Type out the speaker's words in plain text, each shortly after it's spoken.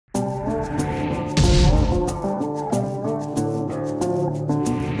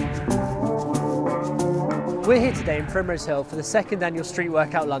We're here today in Primrose Hill for the second annual Street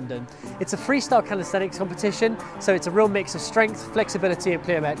Workout London. It's a freestyle calisthenics competition, so it's a real mix of strength, flexibility and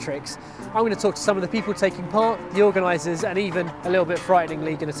plyometrics. I'm going to talk to some of the people taking part, the organisers, and even a little bit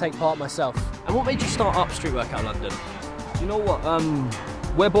frighteningly going to take part myself. And what made you start up Street Workout London? You know what,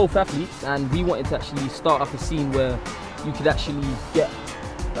 we're both athletes and we wanted to actually start up a scene where you could actually get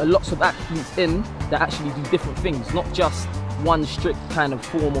lots of athletes in that actually do different things, not just one strict kind of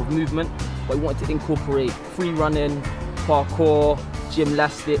form of movement, but we wanted to incorporate free running, parkour,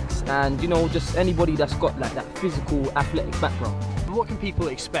 gymnastics, and you know, just anybody that's got like that physical athletic background. What can people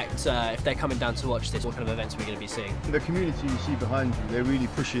expect if they're coming down to watch this? What kind of events are we going to be seeing? The community you see behind you, they're really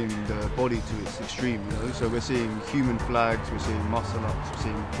pushing the body to its extreme, you know. So we're seeing human flags, we're seeing muscle ups, we're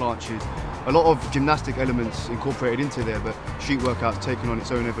seeing planches, a lot of gymnastic elements incorporated into there, but street workout's taken on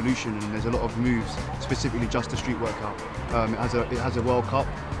its own evolution, and there's a lot of moves specifically just to street workout. It has a World Cup,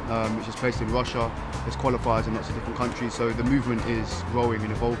 which is placed in Russia. There's qualifiers in lots of different countries, so the movement is growing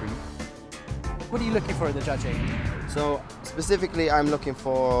and evolving. What are you looking for in the judging? So specifically I'm looking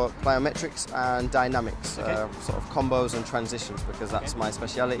for plyometrics and dynamics, okay. Sort of combos and transitions, because that's my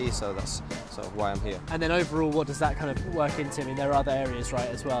speciality, so that's sort of why I'm here. And then overall, what does that kind of work into? I mean, there are other areas, right,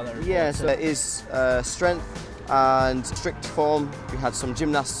 as well? Yeah, so there is strength and strict form. We had some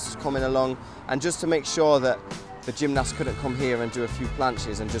gymnasts coming along, and just to make sure that the gymnast couldn't come here and do a few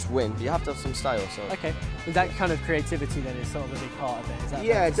planches and just win, you have to have some style. So. Okay, and that kind of creativity then is sort of a big part of it, is that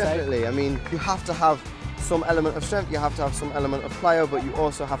Yeah, fair to say? definitely. I mean, you have to have some element of strength, you have to have some element of plyo, but you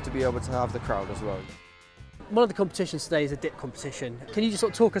also have to be able to have the crowd as well. One of the competitions today is a dip competition. Can you just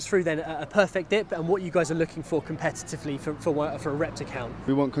sort of talk us through then a perfect dip and what you guys are looking for competitively for a rep to count?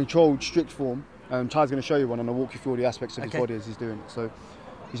 We want controlled, strict form. Ty's going to show you one, and I'll walk you through all the aspects of his body as he's doing it. So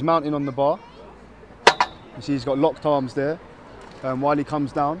he's mounting on the bar. You see he's got locked arms there. While he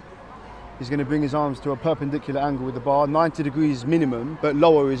comes down, he's going to bring his arms to a perpendicular angle with the bar, 90 degrees minimum, but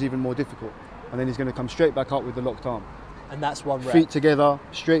lower is even more difficult. And then he's going to come straight back up with the locked arm. And that's one rep? Feet together,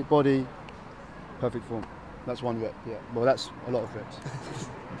 straight body, perfect form. That's one rep, yeah. Well, that's a lot of reps.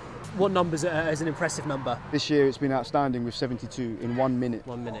 What numbers is an impressive number? This year it's been outstanding with 72 in 1 minute.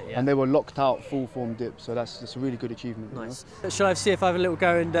 1 minute, yeah. And they were locked out full form dip, so that's a really good achievement. Nice. You know? Shall I see if I have a little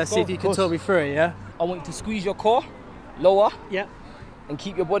go and see if you can talk me through it, yeah? I want you to squeeze your core, lower, yeah, and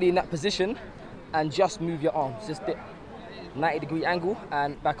keep your body in that position, and just move your arms, just dip. 90-degree angle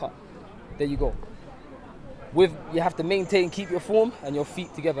and back up. There you go. You have to maintain, keep your form and your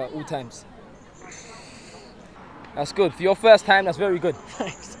feet together at all times. That's good. For your first time, that's very good.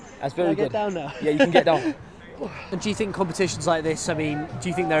 Thanks. That's very good. Get down now? Yeah, you can get down. And do you think competitions like this, I mean, do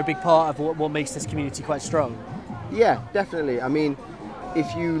you think they're a big part of what makes this community quite strong? Yeah, definitely. I mean,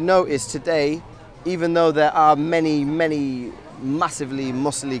 if you notice today, even though there are many massively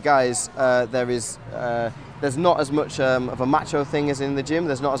muscly guys, there's not as much of a macho thing as in the gym.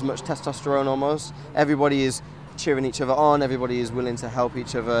 There's not as much testosterone almost. Everybody is cheering each other on. Everybody is willing to help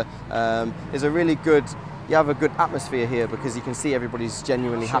each other. You have a good atmosphere here because you can see everybody's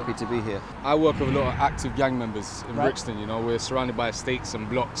genuinely happy to be here. I work with a lot of active gang members in right. Brixton, you know, we're surrounded by estates and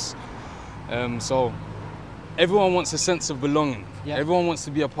blocks. So everyone wants a sense of belonging. Yeah. Everyone wants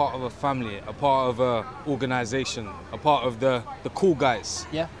to be a part of a family, a part of an organisation, a part of the cool guys.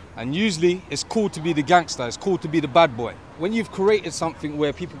 Yeah. And usually it's cool to be the gangster, it's cool to be the bad boy. When you've created something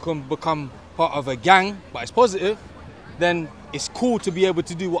where people can become part of a gang, but it's positive, then it's cool to be able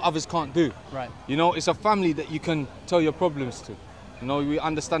to do what others can't do. Right. You know, it's a family that you can tell your problems to. You know, we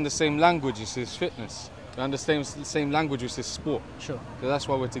understand the same language, which is fitness. We understand the same language, which is sport. Sure. So that's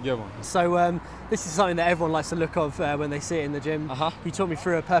why we're together. So this is something that everyone likes to look of when they see it in the gym. Can you talk me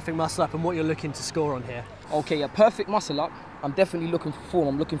through a perfect muscle up and what you're looking to score on here? Okay, a perfect muscle up. I'm definitely looking for form.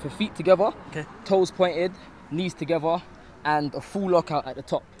 I'm looking for feet together, toes pointed, knees together, and a full lockout at the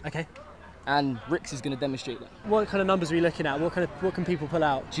top. Okay. And Rix is going to demonstrate that. What kind of numbers are we looking at? What can people pull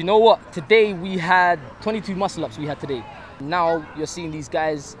out? Do you know what? Today we had 22 muscle ups we had today. Now you're seeing these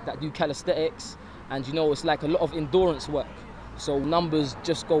guys that do calisthenics, and you know, it's like a lot of endurance work. So numbers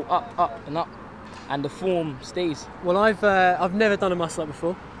just go up, up and up, and the form stays. Well, I've never done a muscle up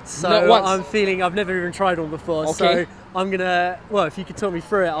before. So Not once. I've never even tried one before. Okay. So I'm gonna, well, if you could talk me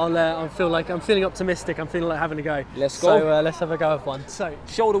through it, I'm feeling optimistic. I'm feeling like having a go. Let's go. So let's have a go of one. So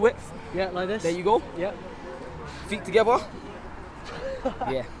shoulder width. yeah, like this. There you go. Yeah. Feet together.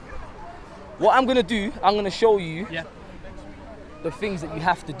 Yeah. What I'm gonna do, I'm gonna show you the things that you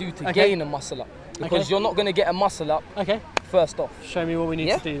have to do to gain a muscle up, because you're not gonna get a muscle up. First off. Show me what we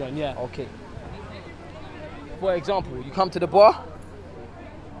need to do then. Yeah. Okay. For example, you come to the bar,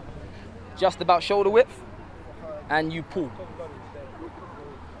 just about shoulder width, and you pull.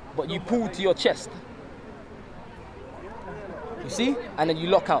 But you pull to your chest. You see? And then you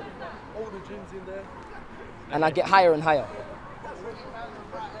lock out. And I get higher and higher.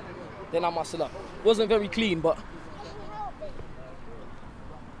 Then I muscle up. Wasn't very clean, but...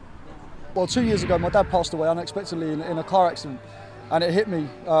 Well, 2 years ago, my dad passed away unexpectedly in a car accident, and it hit me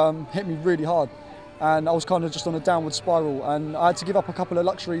really hard. And I was kind of just on a downward spiral, and I had to give up a couple of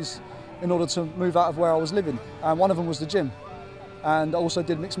luxuries in order to move out of where I was living. And one of them was the gym. And I also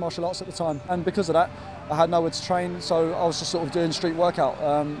did mixed martial arts at the time. And because of that, I had nowhere to train, so I was just sort of doing street workout.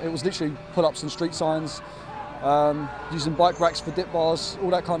 It was literally pull-ups and street signs, using bike racks for dip bars, all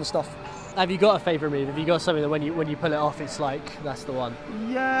that kind of stuff. Have you got a favourite move? Have you got something that when you pull it off, it's like, that's the one?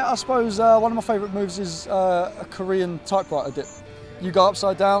 Yeah, I suppose one of my favourite moves is a Korean typewriter dip. You go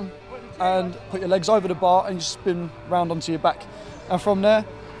upside down and put your legs over the bar and you spin round onto your back. And from there,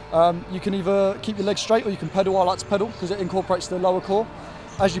 you can either keep your legs straight or you can pedal. I like to pedal because it incorporates the lower core.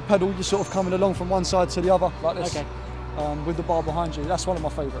 As you pedal, you're sort of coming along from one side to the other like this, okay. With the bar behind you. That's one of my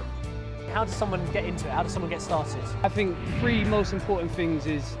favourite. How does someone get into it? How does someone get started? I think 3 most important things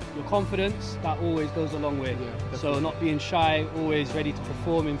is your confidence, that always goes a long way. Yeah, so not being shy, always ready to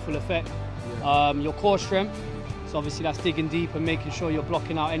perform in full effect. Yeah. Your core strength, so obviously that's digging deep and making sure you're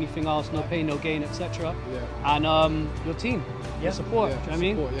blocking out anything else, no pain, no gain, etc. Yeah. And your team, your support, yeah, do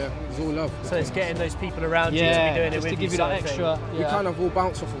you know what I mean? Yeah, it's all love. So it's getting those people around you yeah, to be doing just it with to give you that extra. Yeah. We kind of all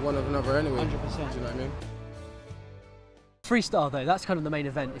bounce off of one another anyway. 100%. Do you know what I mean? Freestyle though, that's kind of the main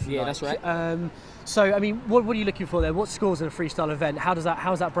event, if you like. That's right. So I mean, what are you looking for there? What scores in a freestyle event? How's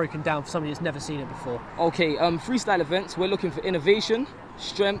that broken down for somebody that's never seen it before? Okay, freestyle events, we're looking for innovation,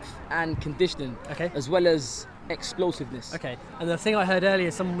 strength and conditioning, okay, as well as explosiveness. Okay, and the thing I heard earlier,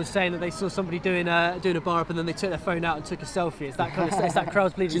 someone was saying that they saw somebody doing a bar up and then they took their phone out and took a selfie. Is that kind of is that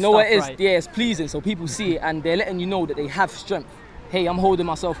crowd pleasing? Do you know what it is? Right? Yeah, it's pleasing, so people see it and they're letting you know that they have strength. Hey, I'm holding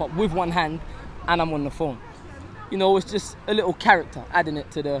myself up with one hand and I'm on the phone. You know, it's just a little character, adding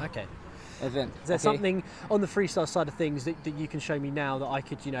it to the event. Is there something on the freestyle side of things that you can show me now that I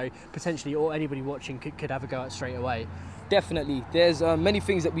could, you know, potentially, or anybody watching could have a go at straight away? Definitely. There's many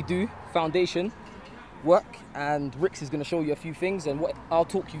things that we do, foundation, work, and Rix is going to show you a few things and what I'll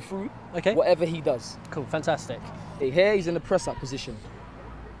talk you through, whatever he does. Cool, fantastic. Here he's in the press-up position,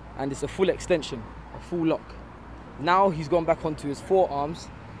 and it's a full extension, a full lock. Now he's gone back onto his forearms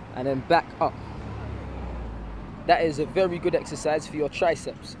and then back up. That is a very good exercise for your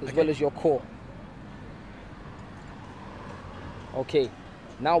triceps as well as your core. Okay,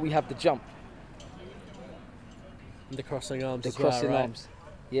 now we have the jump. And the crossing arms as well, right? The crossing arms.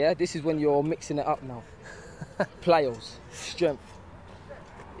 Yeah, this is when you're mixing it up now. Plyos, strength,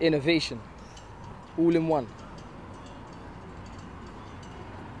 innovation, all in one.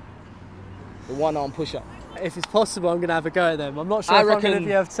 The one arm push-up. If it's possible, I'm going to have a go at them. I'm not sure if I'm going to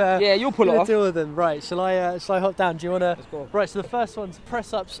be able to. Yeah, you'll pull it off. Deal with them, right? Shall I hop down? Do you want to? Let's go. Right. So the first one's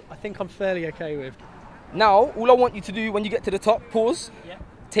press ups. I think I'm fairly okay with. Now, all I want you to do when you get to the top, pause. Yeah.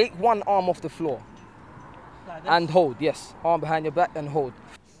 Take one arm off the floor. Like and hold. Yes, arm behind your back and hold.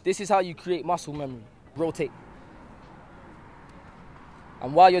 This is how you create muscle memory. Rotate.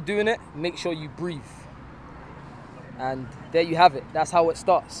 And while you're doing it, make sure you breathe. And there you have it. That's how it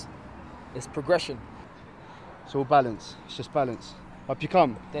starts. It's progression. It's all balance. It's just balance. Up you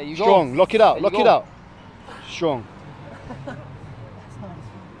come. There you Strong. go. Lock it out. Lock it out. Strong.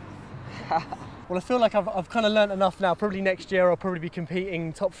 Well, I feel like I've kind of learnt enough now. Probably next year I'll probably be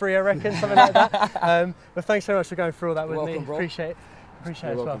competing top 3, I reckon, something like that. But thanks so much for going through all that with me. Bro. Appreciate it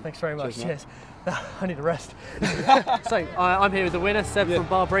as well. Thanks very much. Cheers. I need a rest. So I'm here with the winner, Seb from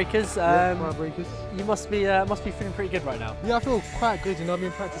Bar Breakers. Bar Breakers. You must be feeling pretty good right now. Yeah, I feel quite good. You know, I've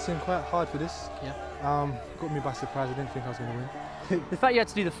been practicing quite hard for this. Yeah. Got me by surprise. I didn't think I was going to win. The fact you had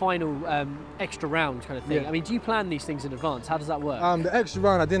to do the final extra round kind of thing. Yeah. I mean, do you plan these things in advance? How does that work? The extra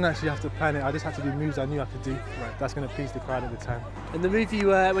round, I didn't actually have to plan it. I just had to do moves I knew I could do. Right. That's going to please the crowd at the time. And the move you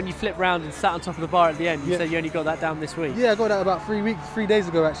when you flipped round and sat on top of the bar at the end, you said you only got that down this week. Yeah, I got that about 3 days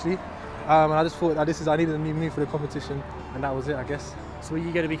ago actually. And I just thought that I needed a new move for the competition, and that was it, I guess. So are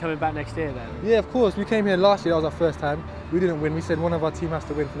you going to be coming back next year then? Yeah, of course. We came here last year, that was our first time. We didn't win. We said one of our team has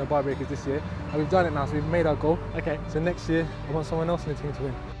to win from the Bar Breakers this year. And we've done it now, so we've made our goal. Okay. So next year, I want someone else in the team to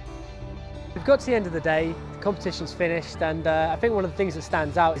win. We've got to the end of the day, the competition's finished, and I think one of the things that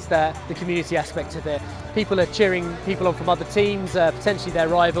stands out is the community aspect of it. People are cheering people on from other teams, potentially their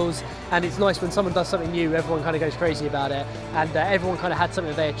rivals, and it's nice when someone does something new, everyone kind of goes crazy about it, and everyone kind of had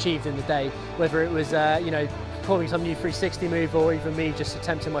something that they achieved in the day, whether it was, you know, performing some new 360 move or even me just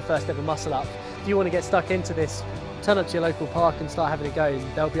attempting my first ever muscle up. If you want to get stuck into this, turn up to your local park and start having a go,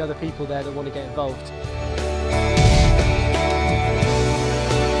 and there'll be other people there that want to get involved.